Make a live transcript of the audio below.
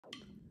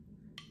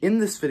In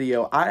this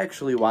video, I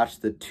actually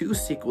watched the 2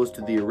 sequels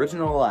to the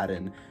original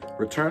Aladdin,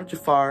 Return of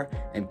Jafar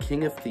and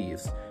King of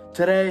Thieves.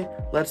 Today,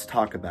 let's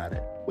talk about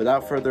it.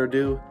 Without further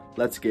ado,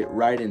 let's get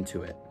right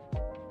into it.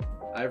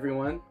 Hi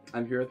everyone,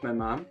 I'm here with my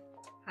mom.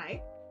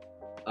 Hi.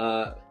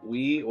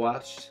 We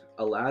watched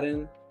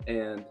Aladdin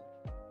and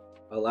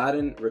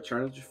Aladdin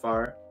Return of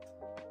Jafar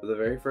for the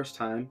very first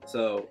time,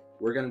 so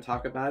we're going to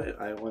talk about it.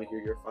 I want to hear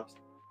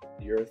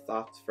your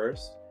thoughts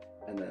first,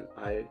 and then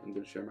I am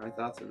going to share my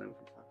thoughts, and then we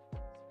can talk.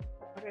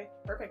 Okay,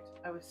 perfect.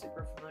 I was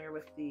super familiar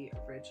with the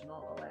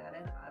original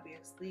Aladdin,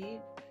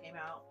 obviously. Came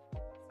out,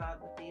 saw it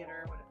in the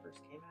theater when it first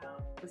came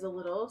out. Was a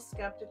little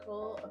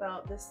skeptical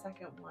about this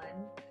second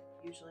one.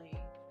 Usually,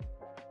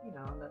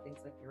 nothing's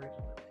like the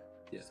original.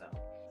 Yeah. So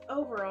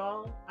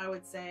overall, I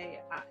would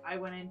say I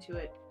went into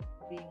it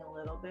being a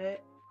little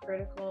bit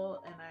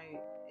critical,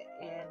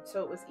 and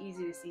so it was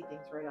easy to see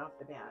things right off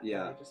the bat.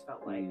 Yeah. I just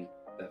felt like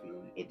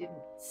definitely. It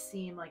didn't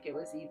seem like it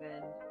was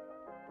even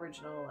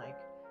original, like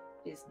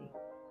Disney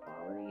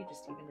quality,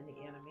 just even in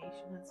the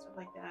animation and stuff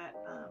like that.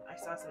 I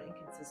saw some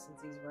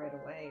inconsistencies right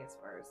away as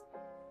far as,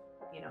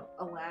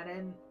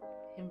 Aladdin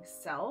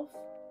himself.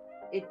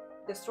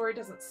 The story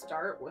doesn't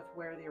start with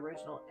where the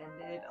original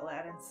ended.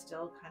 Aladdin's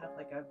still kind of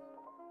like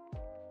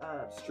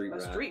a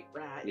street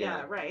rat.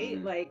 Yeah, right.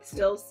 Mm-hmm. Like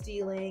still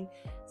stealing,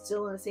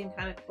 still in the same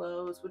kind of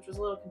clothes, which was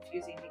a little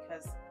confusing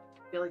because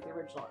I feel like the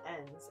original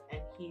ends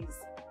and he's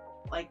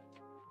like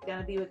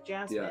gonna be with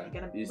Jasmine,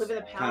 gonna live in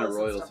the palace kind of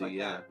royalty, and stuff like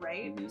that,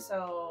 right? Mm-hmm.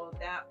 So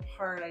that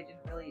part it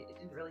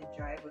didn't really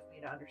jive with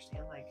me to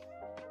understand like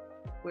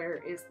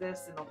where is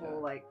this in the whole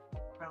like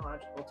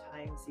chronological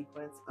time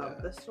sequence of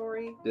the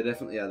story. They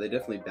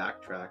definitely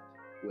backtracked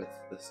with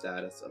the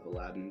status of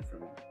Aladdin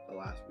from the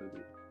last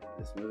movie.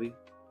 This movie,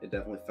 it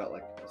definitely felt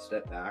like a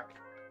step back,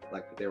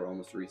 like they were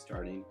almost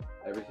restarting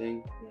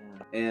everything.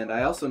 Yeah. And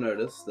I also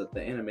noticed that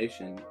the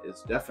animation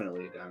is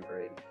definitely a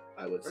downgrade,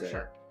 I would say.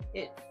 Sure.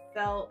 It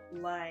felt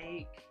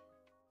like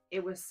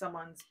it was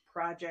someone's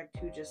project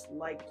who just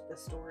liked the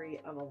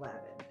story of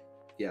Aladdin.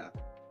 Yeah.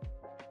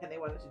 And they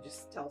wanted to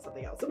just tell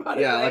something else about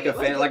it. Yeah,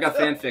 right? like a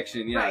fan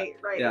fiction. Yeah.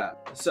 Right. Yeah.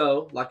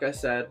 So, like I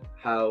said,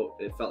 how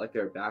it felt like they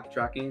were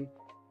backtracking.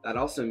 That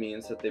also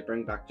means that they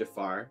bring back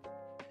Jafar.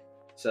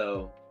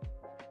 So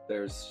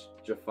there's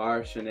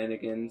Jafar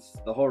shenanigans.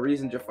 The whole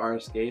reason Jafar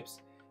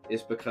escapes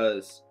is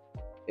because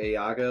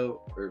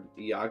Iago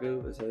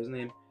is that his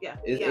name? Yeah.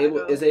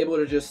 Is able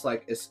to just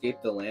like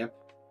escape the lamp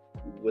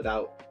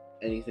without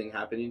anything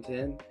happening to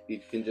him. He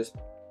can just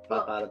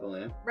pop out of the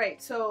lamp.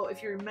 Right. So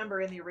if you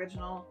remember in the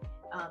original,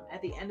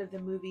 at the end of the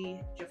movie,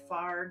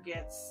 Jafar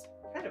gets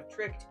kind of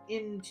tricked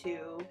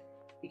into,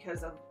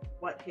 because of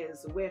what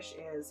his wish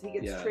is, he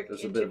gets tricked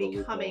into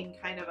becoming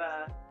kind of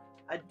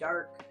a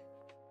dark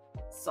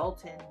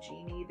sultan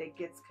genie that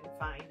gets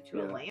confined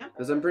to a lamp.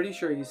 Because I'm pretty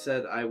sure he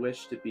said, "I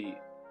wish to be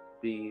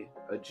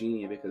a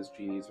genie," because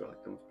genies are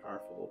like the most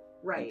powerful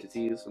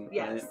entities on the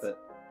planet.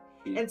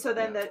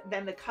 But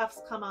then the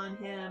cuffs come on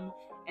him,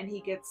 and he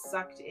gets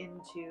sucked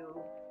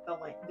into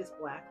this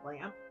black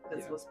lamp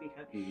that's supposed to be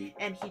kind of,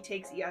 and he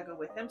takes Iago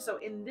with him. So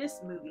in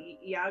this movie,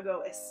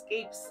 Iago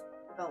escapes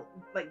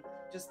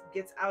just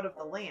gets out of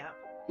the lamp.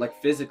 Like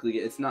physically,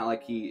 it's not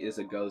like he is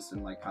a ghost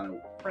and like kind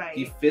of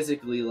he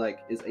physically like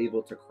is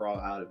able to crawl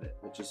out of it,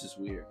 which is just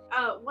weird.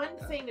 One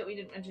thing that we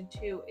didn't mention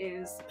too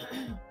is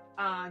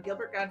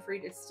Gilbert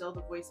Gottfried is still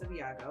the voice of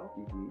Iago.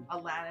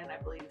 Aladdin, I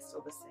believe, is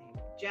still the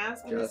same.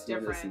 Jasmine is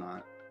different. Is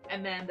not.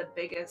 And then the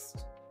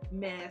biggest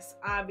miss,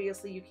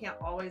 obviously, you can't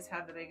always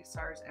have the biggest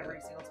stars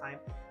every single time,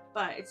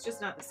 but it's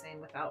just not the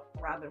same without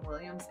Robin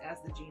Williams as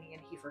the genie,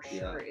 and he for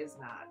sure is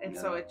not. And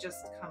so it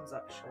just comes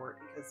up short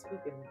because who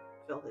can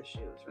fill his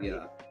shoes, right?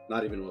 Yeah,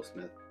 not even Will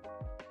Smith.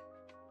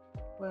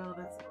 Well,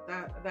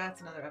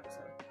 that's another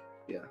episode.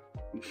 Yeah.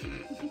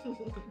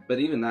 But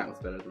even that was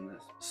better than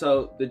this.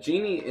 So the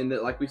genie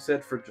like we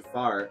said for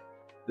Jafar,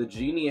 the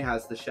genie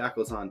has the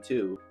shackles on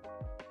too,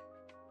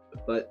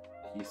 but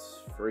he's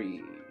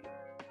free.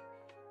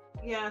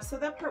 Yeah, so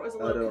that part was a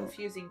little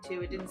confusing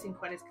too. It didn't seem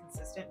quite as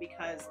consistent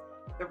because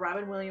the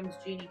Robin Williams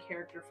genie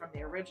character from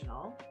the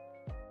original,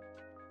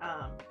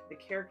 the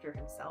character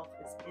himself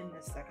is in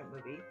this second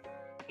movie,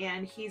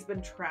 and he's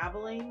been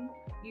traveling.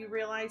 You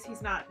realize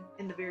he's not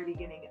in the very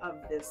beginning of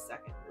this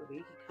second movie.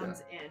 He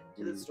comes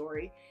into the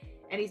story,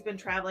 and he's been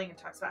traveling and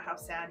talks about how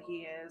sad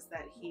he is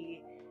that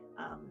he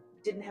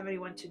didn't have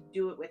anyone to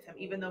do it with him.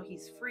 Even though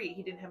he's free,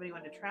 he didn't have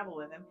anyone to travel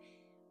with him.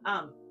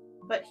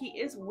 But he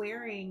is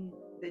wearing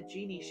the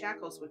genie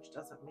shackles, which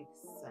doesn't make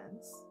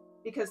sense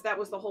because that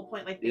was the whole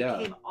point. Like they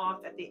came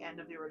off at the end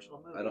of the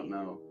original movie. I don't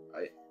know.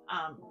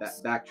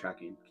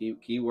 Backtracking.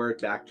 Keyword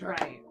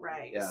backtracking.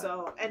 Right. Yeah.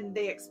 So, and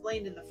they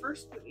explained in the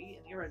first movie,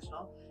 in the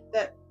original,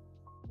 that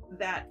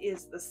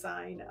is the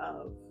sign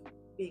of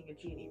being a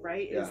genie,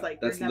 right? Yeah. It's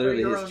like that's you're never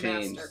literally your his own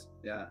change. master.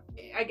 Yeah.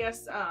 I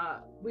guess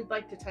we'd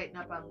like to tighten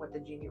up on what the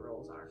genie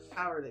rules are.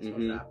 How are they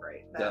supposed to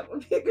operate? That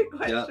would be a good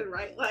question,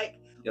 right? Like,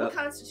 what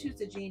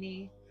constitutes a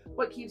genie?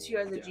 What keeps you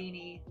as a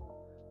genie?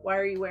 Why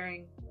are you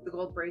wearing the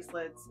gold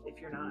bracelets if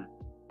you're not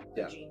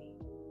a genie?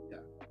 Yeah.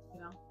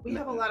 You know? We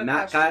have a lot of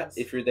Matt questions. Cat,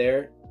 if you're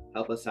there,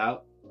 help us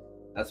out.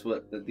 That's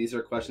what these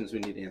are questions we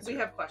need to answer. We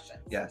have questions.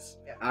 Yes.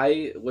 Yeah.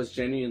 I was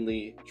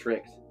genuinely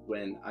tricked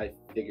when I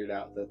figured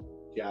out that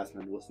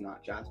Jasmine was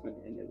not Jasmine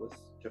and it was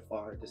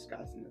Jafar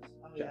disguising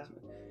as Jasmine.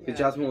 Because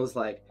Jasmine was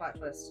like, plot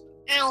twist.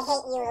 I hate you,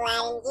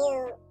 Aladdin. You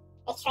betrayed.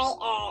 What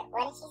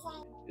did she say?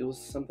 It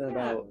was something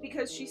about,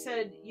 because she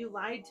said you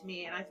lied to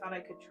me and I thought I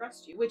could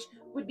trust you, which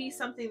would be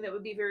something that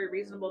would be very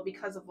reasonable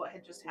because of what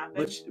had just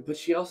happened. but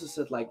she also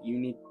said like you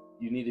need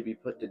to be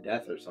put to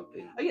death or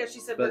something. Oh yeah, she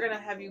said we're gonna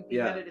have you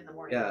beheaded in the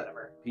morning or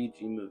whatever.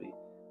 PG movie.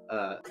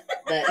 But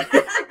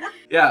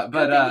Yeah,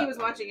 but I think he was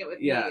watching it with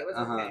me. It was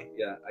okay.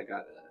 Yeah, I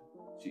got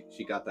it.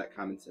 She got that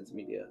Common Sense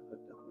Media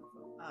hooked up on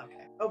her phone.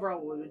 Okay. Overall,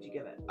 what would you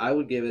give it? I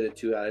would give it a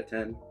 2 out of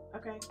 10.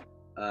 Okay.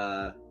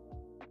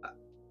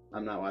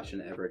 I'm not watching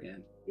it ever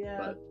again. Yeah.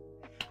 But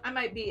I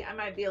might be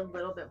a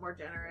little bit more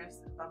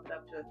generous and bump it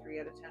up to a 3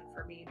 out of 10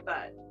 for me,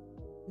 but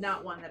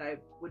not one that I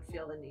would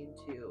feel the need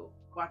to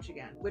watch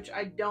again. Which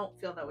I don't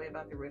feel that way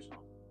about the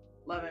original.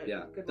 Love it.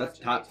 Yeah, Could that's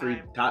watch it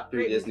anytime. top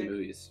three Great Disney music.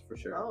 movies for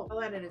sure. Oh,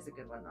 Aladdin is a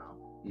good one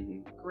though.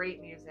 Mm-hmm.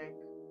 Great music,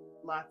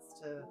 lots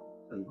to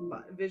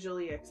Mm-hmm.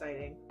 visually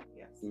exciting.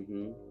 Yes.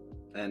 Mm-hmm.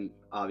 And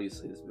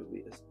obviously this movie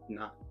is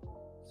not.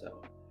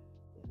 So,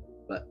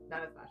 but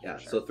Not as much. yeah,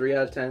 for sure. so 3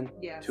 out of 10,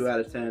 yes. 2 out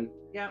of 10.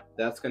 Yeah.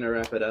 That's gonna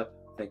wrap it up.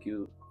 Thank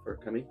you for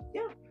coming.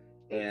 Yeah.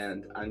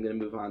 And I'm gonna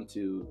move on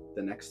to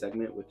the next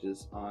segment, which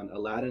is on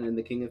Aladdin and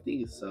the King of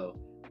Thieves. So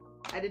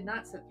I did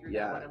not sit through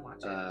Yeah, that one and watch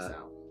it.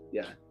 So.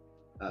 yeah,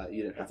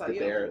 you didn't That's have all to you.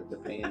 bear the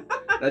pain.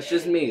 That's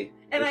just me.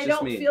 And That's I just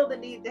don't me. feel the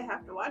need to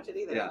have to watch it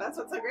either. Yeah. That's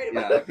what's so great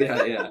about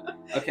Yeah, it. yeah.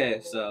 Okay,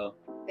 so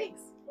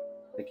Thanks.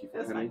 thank you for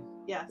That's coming. fine.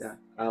 Yes. Yeah,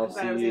 I'm I'll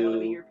glad I see was able to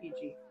be you your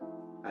PG.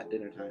 at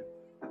dinner time.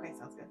 Okay,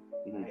 sounds good.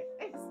 Mhm. All right,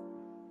 thanks.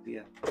 See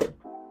ya.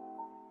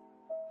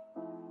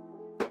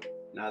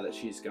 Now that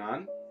she's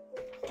gone.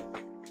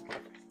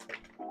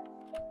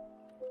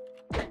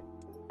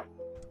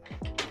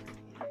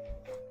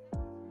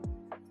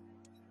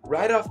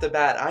 Right off the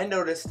bat, I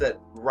noticed that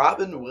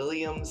Robin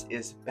Williams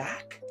is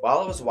back. While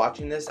I was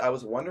watching this, I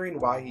was wondering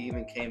why he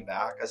even came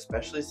back,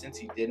 especially since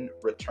he didn't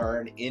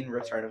return in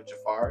Return of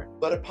Jafar.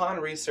 But upon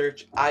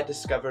research, I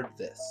discovered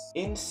this.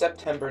 In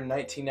September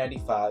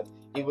 1995,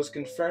 it was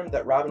confirmed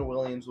that Robin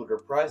Williams would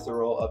reprise the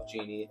role of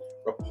Genie,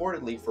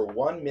 reportedly for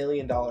 $1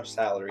 million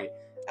salary,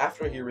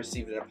 after he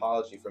received an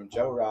apology from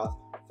Joe Roth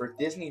for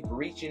Disney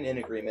breaching an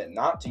agreement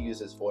not to use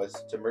his voice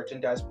to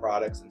merchandise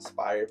products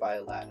inspired by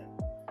Aladdin.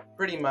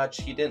 Pretty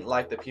much, he didn't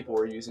like that people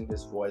were using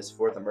his voice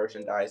for the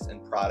merchandise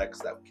and products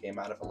that came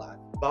out of Aladdin.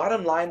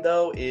 Bottom line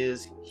though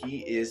is he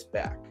is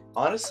back.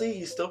 Honestly,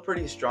 he's still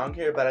pretty strong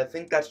here, but I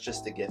think that's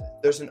just a given.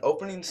 There's an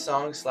opening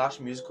song /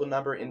 musical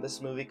number in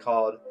this movie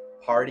called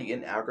Party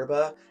in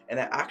Agrabah, and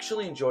I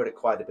actually enjoyed it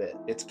quite a bit.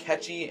 It's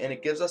catchy and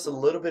it gives us a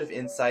little bit of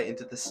insight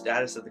into the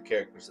status of the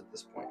characters at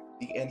this point.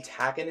 The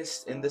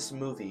antagonists in this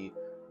movie,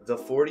 the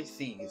 40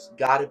 Thieves,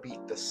 gotta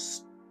beat the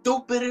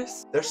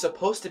stupidest. They're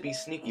supposed to be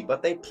sneaky,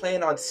 but they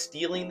plan on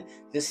stealing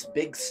this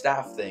big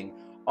staff thing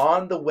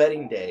on the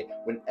wedding day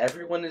when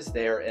everyone is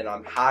there and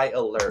on high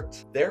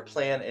alert. Their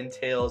plan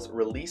entails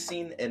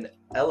releasing an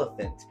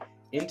elephant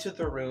into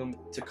the room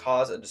to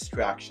cause a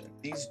distraction.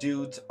 These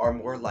dudes are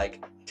more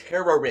like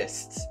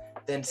terrorists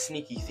than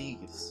sneaky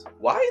thieves.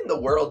 Why in the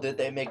world did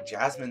they make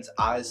Jasmine's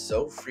eyes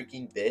so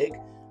freaking big?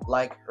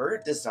 Like,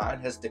 her design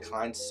has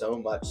declined so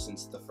much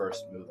since the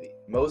first movie.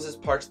 Moses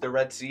parts the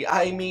Red Sea.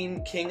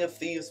 King of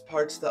Thieves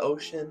parts the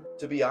ocean.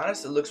 To be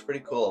honest, it looks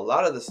pretty cool. A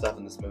lot of the stuff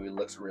in this movie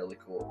looks really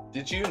cool.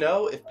 Did you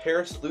know if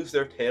parrots lose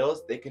their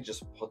tails, they can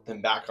just put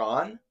them back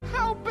on?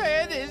 How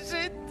bad is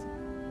it?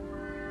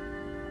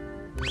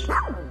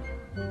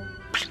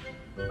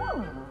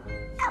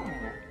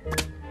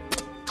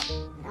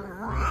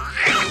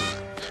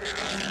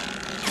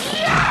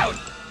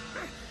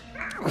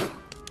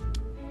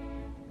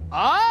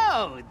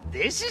 Oh,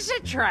 this is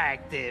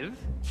attractive.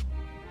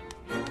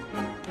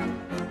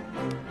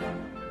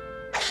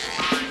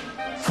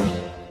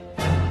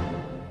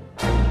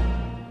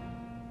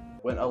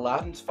 When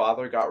Aladdin's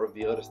father got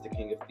revealed as the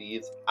King of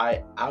Thieves,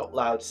 I out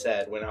loud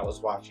said when I was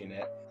watching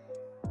it,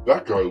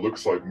 "That guy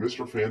looks like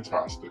Mr.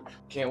 Fantastic."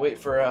 can't wait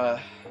for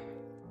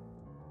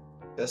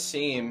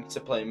Asim to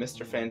play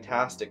Mr.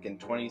 Fantastic in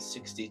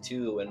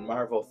 2062 when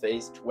Marvel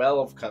Phase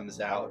 12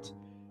 comes out.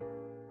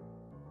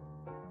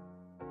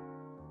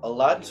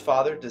 Aladdin's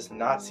father does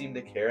not seem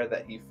to care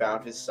that he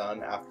found his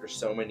son after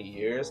so many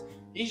years.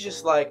 He's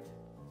just like,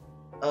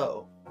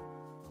 oh,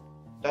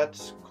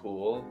 that's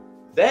cool.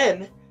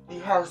 Then he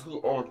has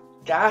the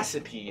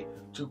audacity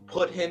to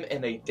put him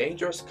in a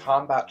dangerous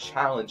combat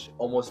challenge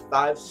almost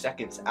 5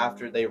 seconds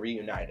after they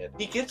reunited.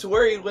 He gets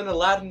worried when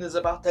Aladdin is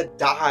about to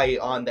die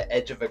on the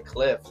edge of a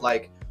cliff.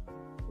 Like,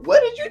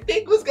 what did you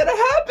think was gonna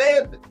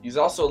happen? He's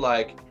also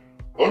like,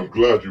 "I'm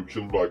glad you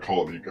killed my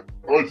colleague.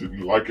 I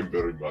didn't like him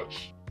very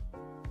much."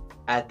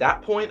 at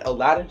that point,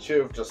 Aladdin should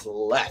have just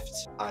left.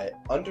 I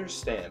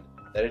understand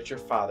that it's your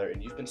father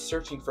and you've been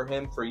searching for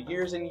him for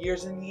years and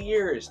years and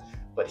years,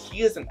 but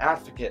he is an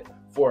advocate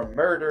for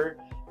murder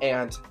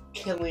and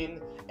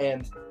killing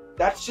and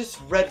that's just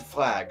red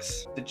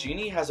flags. The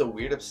genie has a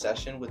weird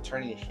obsession with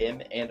turning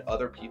him and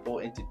other people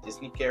into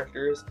Disney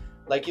characters.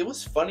 Like, it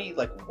was funny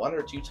like 1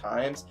 or 2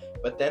 times,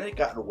 but then it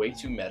got way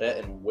too meta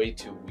and way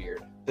too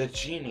weird. The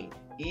genie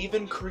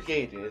even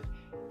created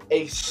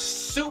a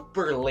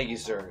super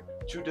laser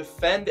to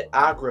defend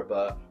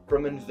Agrabah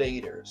from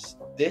invaders.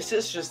 This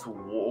is just,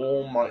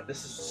 oh my,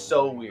 this is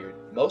so weird.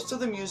 Most of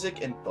the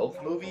music in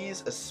both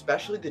movies,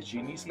 especially the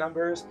genie's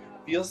numbers,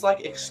 feels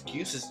like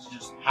excuses to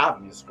just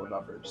have musical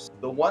numbers.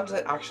 The ones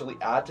that actually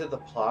add to the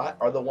plot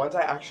are the ones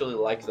I actually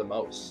like the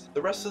most.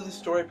 The rest of the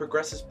story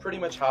progresses pretty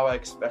much how I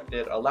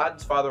expected.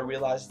 Aladdin's father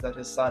realizes that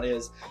his son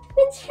is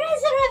the treasure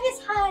of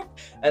his heart,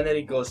 and then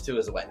he goes to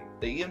his wedding.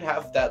 They even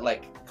have that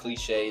like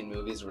cliche in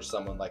movies where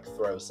someone like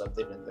throws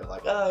something and they're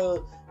like,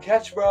 oh,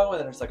 catch bro, and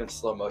then it's like in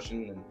slow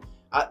motion, and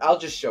I'll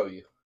just show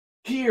you.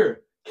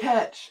 Here,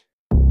 catch.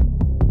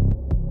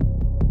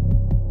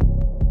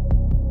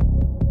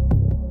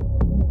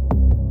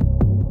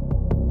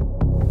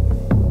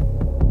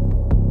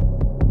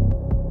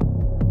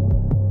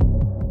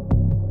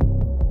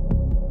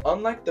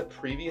 Unlike the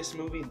previous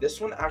movie,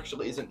 this one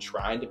actually isn't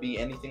trying to be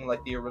anything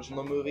like the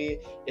original movie.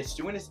 It's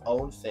doing its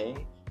own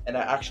thing, and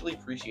I actually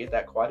appreciate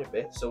that quite a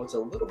bit, so it's a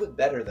little bit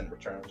better than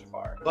Return of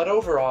Jafar. But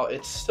overall,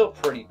 it's still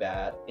pretty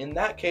bad. In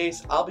that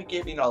case, I'll be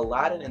giving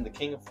Aladdin and the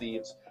King of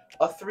Thieves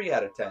a 3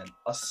 out of 10,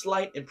 a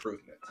slight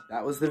improvement.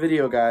 That was the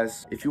video,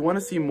 guys. If you want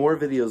to see more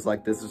videos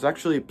like this, there's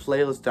actually a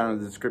playlist down in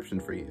the description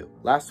for you.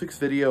 Last week's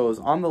video is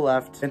on the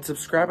left, and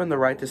subscribe on the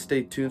right to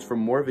stay tuned for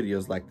more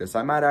videos like this.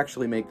 I might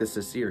actually make this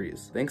a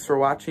series. Thanks for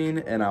watching,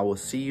 and I will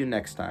see you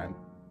next time.